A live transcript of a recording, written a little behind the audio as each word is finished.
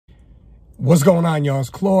What's going on, y'all? It's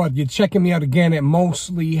Claude. You're checking me out again at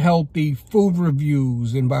Mostly Healthy Food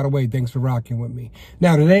Reviews. And by the way, thanks for rocking with me.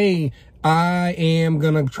 Now, today, I am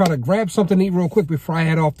going to try to grab something to eat real quick before I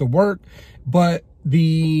head off to work. But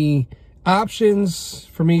the options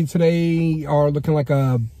for me today are looking like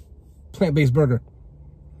a plant-based burger.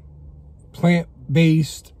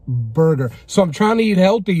 Plant-based burger. So I'm trying to eat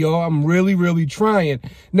healthy, y'all. I'm really trying.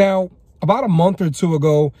 Now, about a month or two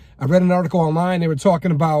ago, I read an article online. They were talking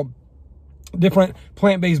about different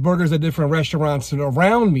plant-based burgers at different restaurants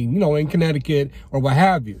around me, you know, in Connecticut or what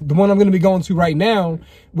have you. The one I'm going to be going to right now,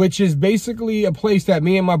 which is basically a place that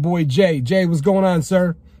me and my boy Jay, what's going on,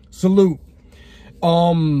 sir? Salute.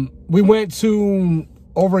 We went to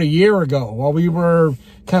over a year ago while we were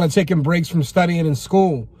kind of taking breaks from studying in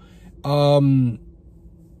school.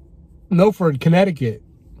 Milford, Connecticut.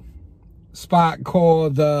 Spot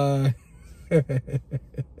called,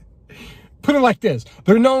 put it like this.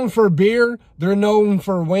 They're known for beer. They're known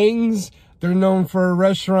for wings. They're known for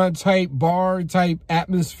restaurant type, bar type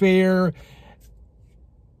atmosphere,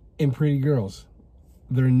 and pretty girls.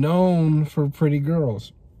 They're known for pretty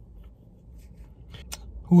girls.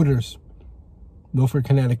 Hooters, Milford,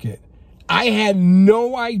 Connecticut. I had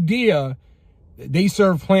no idea they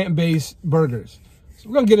serve plant-based burgers. So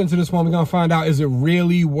we're going to get into this one. We're going to find out, is it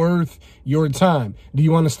really worth your time? Do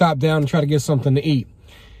you want to stop down and try to get something to eat?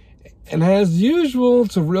 And as usual,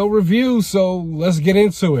 it's a real review, so let's get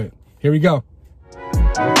into it. Here we go.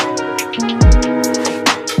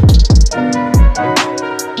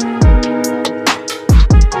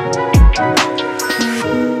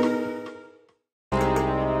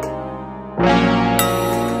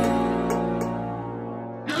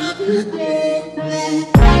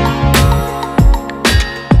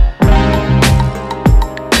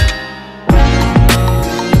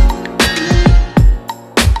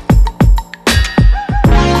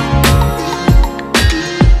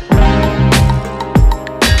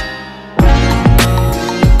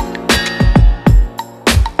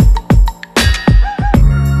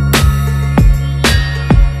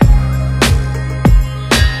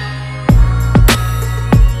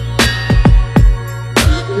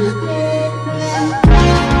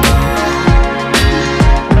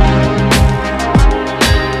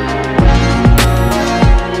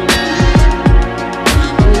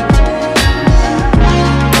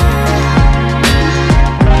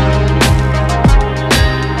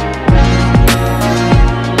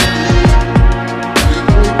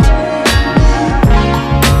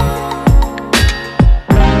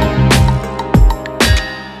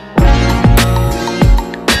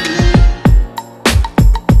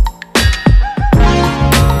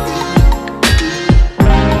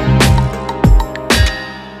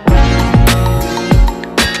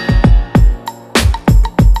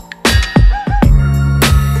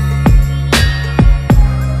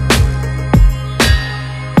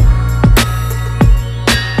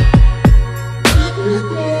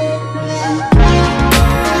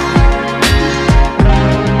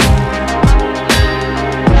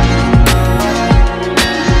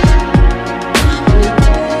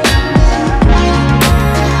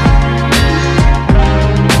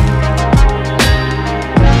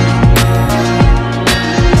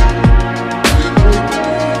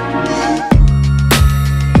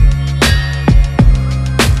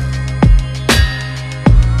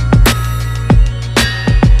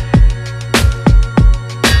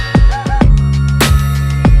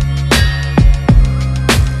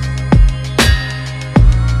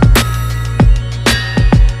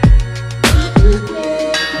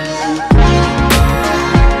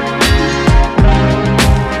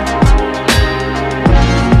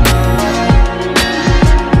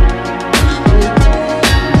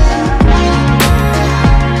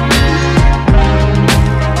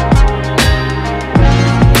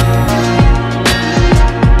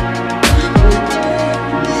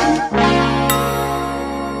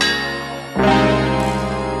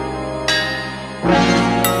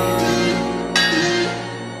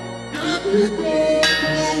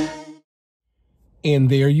 And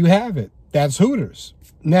there you have it. That's Hooters.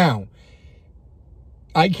 Now,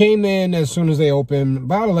 I came in as soon as they opened,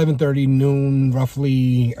 about 11:30 noon,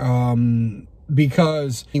 roughly,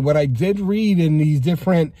 because what I did read in these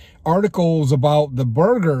different articles about the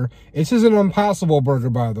burger, this is an Impossible Burger,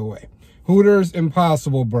 by the way. Hooters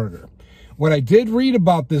Impossible Burger. What I did read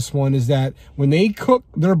about this one is that when they cook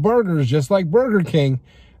their burgers, just like Burger King,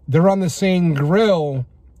 they're on the same grill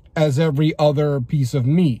as every other piece of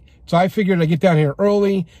meat. So I figured I get down here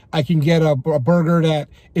early, I can get a burger that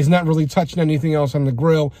is not really touching anything else on the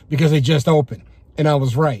grill because they just opened. And I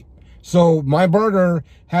was right. So my burger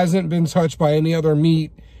hasn't been touched by any other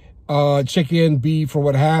meat chicken, beef, or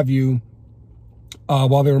what have you,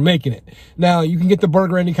 while they were making it. Now, you can get the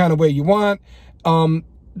burger any kind of way you want.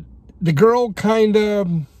 The girl kind of...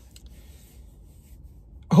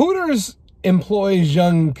 Hooters employs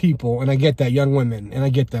young people, and I get that, young women, and I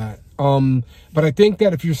get that. But I think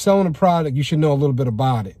that if you're selling a product, you should know a little bit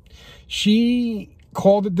about it. She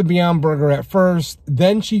called it the Beyond Burger at first,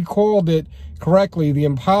 then she called it correctly the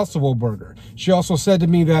Impossible Burger. She also said to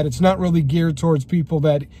me that it's not really geared towards people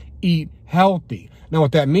that eat healthy. Now,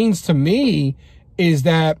 what that means to me is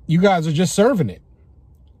that you guys are just serving it.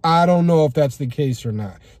 I don't know if that's the case or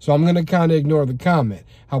not. So I'm going to kind of ignore the comment.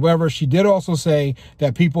 However, she did also say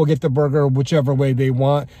that people get the burger whichever way they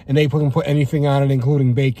want, and they can put anything on it,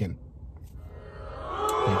 including bacon.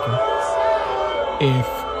 If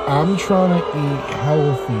I'm trying to eat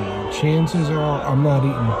healthy, chances are I'm not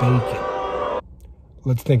eating bacon.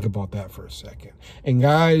 Let's think about that for a second. And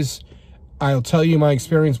guys, I'll tell you my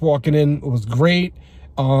experience walking in was great.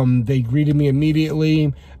 They greeted me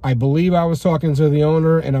immediately. I believe I was talking to the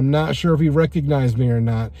owner, and I'm not sure if he recognized me or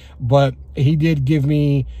not, but he did give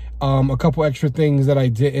me a couple extra things that I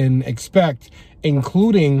didn't expect,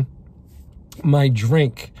 including my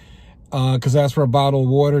drink. Because I asked for a bottle of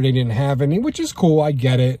water. They didn't have any, which is cool. I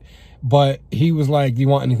get it. But he was like, do you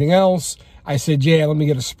want anything else? I said, yeah, let me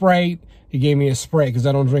get a Sprite. He gave me a Sprite because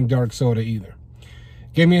I don't drink dark soda either.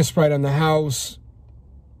 Gave me a Sprite on the house.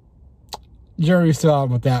 Jury's still out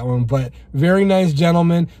with that one, but very nice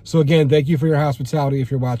gentleman. So again, thank you for your hospitality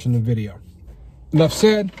if you're watching the video. Enough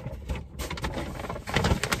said.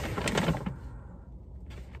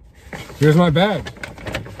 Here's my bag.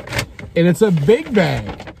 And it's a big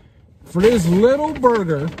bag. For this little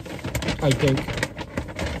burger, I think.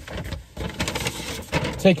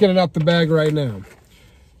 Taking it out the bag right now.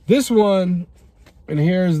 This one, and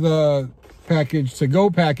here's the package, to-go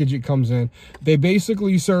package it comes in. They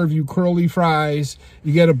basically serve you curly fries.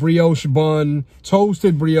 You get a brioche bun,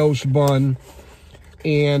 toasted brioche bun,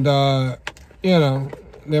 and, you know,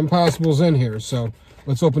 the Impossible's in here. So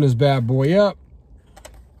let's open this bad boy up.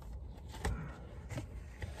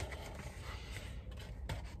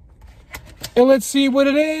 And let's see what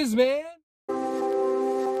it is, man.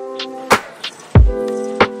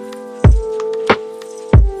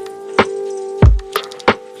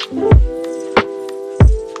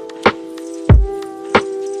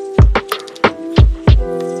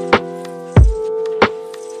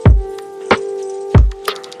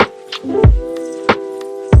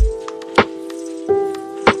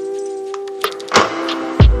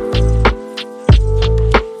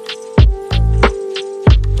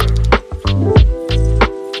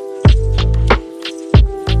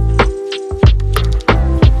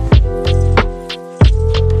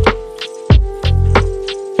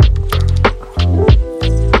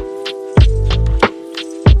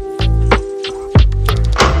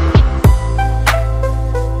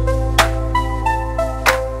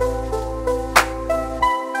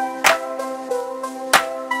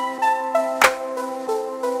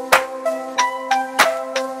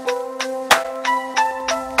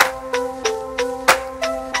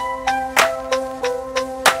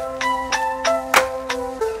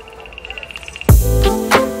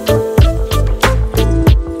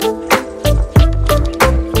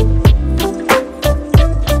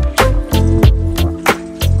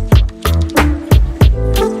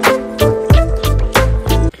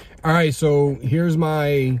 Alright, so here's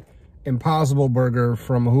my Impossible Burger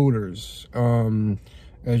from Hooters.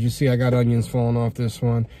 As you see, I got onions falling off this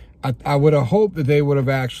one. I would have hoped that they would have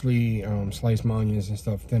actually sliced my onions and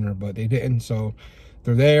stuff thinner, but they didn't, so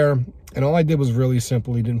they're there. And all I did was really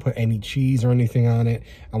simple. He didn't put any cheese or anything on it.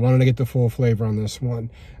 I wanted to get the full flavor on this one.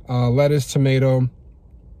 Lettuce, tomato.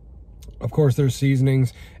 Of course, there's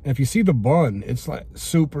seasonings. And if you see the bun, it's like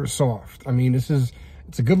super soft. I mean, it's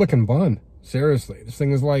a good looking bun. Seriously, this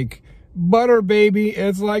thing is like butter, baby.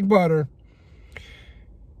 It's like butter.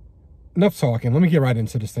 Enough talking. Let me get right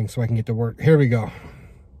into this thing so I can get to work. Here we go.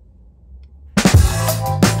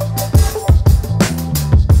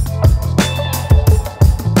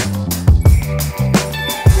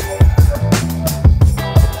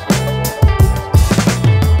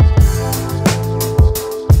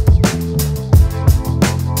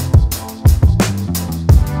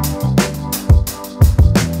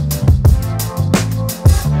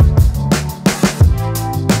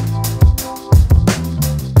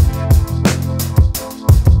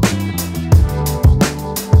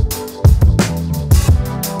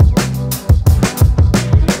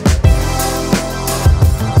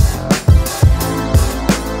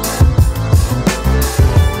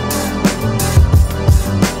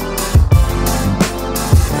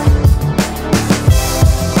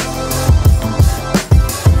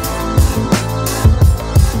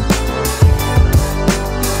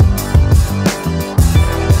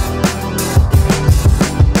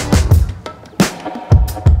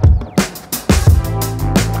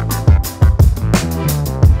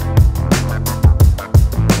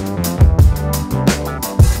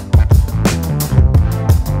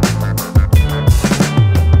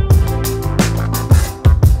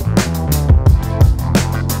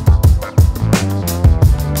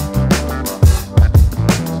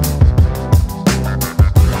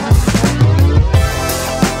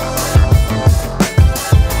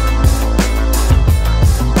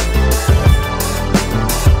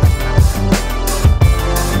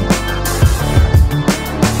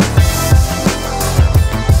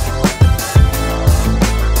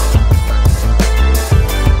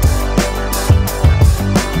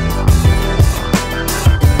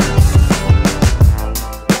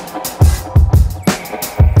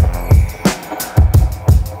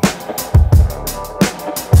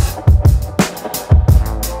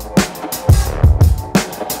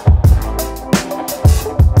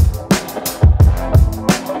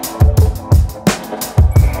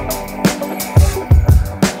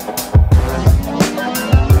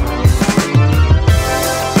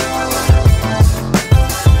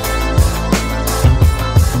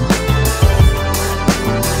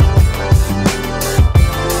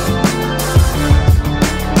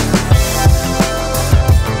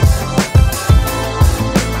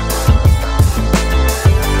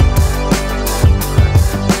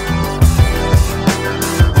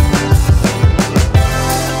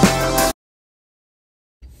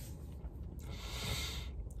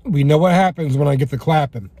 We know what happens when I get the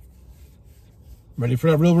clapping. Ready for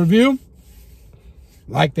that real review?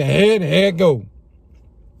 Like the head go.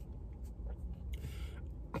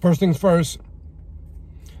 First things first,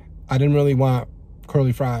 I didn't really want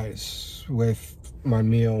curly fries with my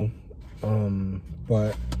meal,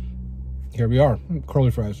 but here we are, curly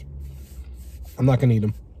fries. I'm not gonna eat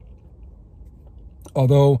them.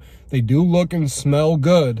 Although they do look and smell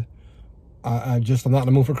good, I'm not in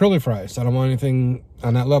the mood for curly fries. I don't want anything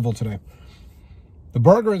on that level today. The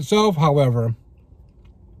burger itself, however,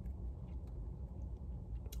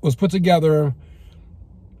 was put together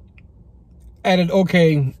at an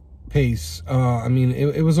okay pace. I mean,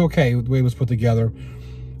 it was okay the way it was put together.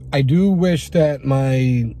 I do wish that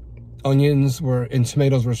my onions and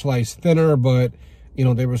tomatoes were sliced thinner, but, you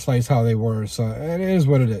know, they were sliced how they were, so it is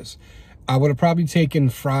what it is. I would have probably taken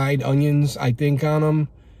fried onions, I think, on them.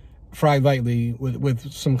 Fried lightly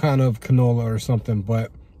with some kind of canola or something, but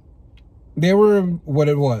they were what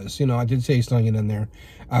it was. You know, I did taste onion in there.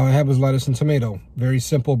 All I had was lettuce and tomato. Very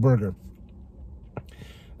simple burger.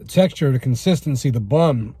 The texture, the consistency, the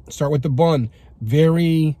bun. Start with the bun.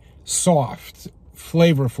 Very soft,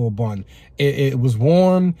 flavorful bun. It was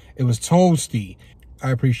warm. It was toasty.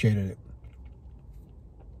 I appreciated it.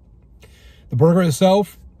 The burger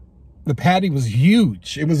itself, the patty was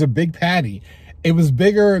huge. It was a big patty. It was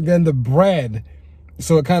bigger than the bread,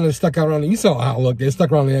 so it kind of stuck out around. You saw how it looked. It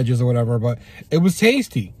stuck around the edges or whatever, but it was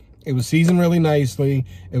tasty. It was seasoned really nicely.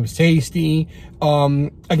 It was tasty.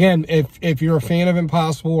 Again, if you're a fan of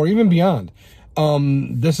Impossible or even beyond,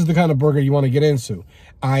 this is the kind of burger you want to get into.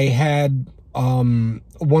 I had one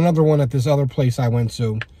other one at this other place I went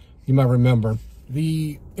to. You might remember.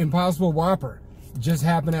 The Impossible Whopper just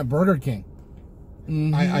happened at Burger King.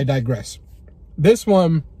 I digress. This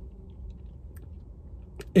one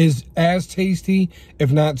is as tasty, if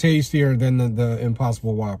not tastier, than the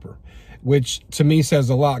Impossible Whopper, which to me says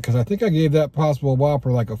a lot, because I think I gave that Impossible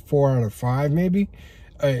Whopper like a 4 out of 5, maybe.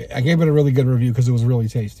 I gave it a really good review because it was really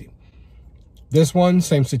tasty. This one,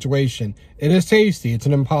 same situation. It is tasty. It's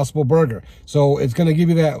an Impossible Burger, so it's going to give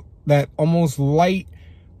you that almost light,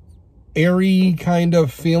 airy kind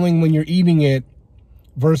of feeling when you're eating it,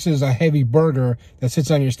 versus a heavy burger that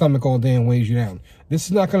sits on your stomach all day and weighs you down. This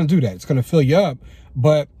is not going to do that. It's going to fill you up,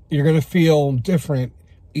 but you're going to feel different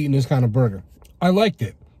eating this kind of burger. I liked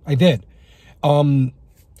it. I did.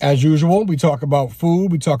 As usual, we talk about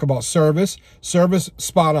food. We talk about service. Service,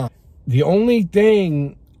 spot on. The only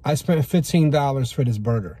thing, I spent $15 for this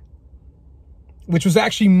burger, which was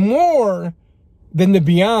actually more than the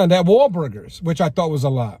Beyond at Wahlburgers, which I thought was a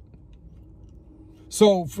lot.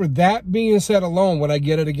 So for that being said alone, would I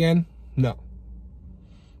get it again? No.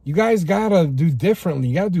 You guys gotta do differently.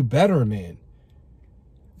 You gotta do better, man.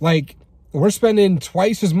 Like, we're spending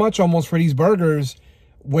twice as much almost for these burgers,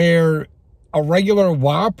 where a regular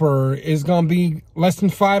Whopper is gonna be less than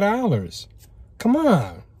 $5. Come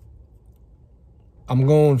on. I'm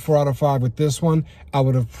going 4 out of 5 with this one. I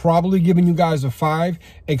would have probably given you guys a 5,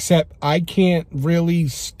 except I can't really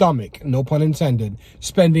stomach, no pun intended,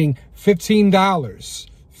 spending $15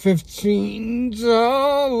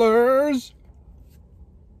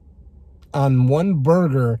 on one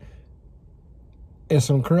burger and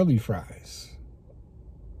some curly fries.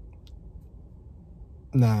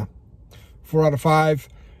 Nah. 4 out of 5.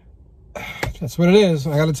 That's what it is.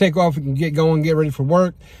 I got to take off and get going, get ready for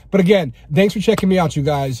work. But again, thanks for checking me out, you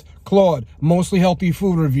guys. Claude, Mostly Healthy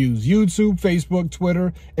Food Reviews. YouTube, Facebook,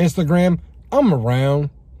 Twitter, Instagram. I'm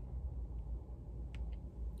around.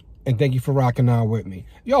 And thank you for rocking out with me.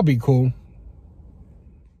 Y'all be cool.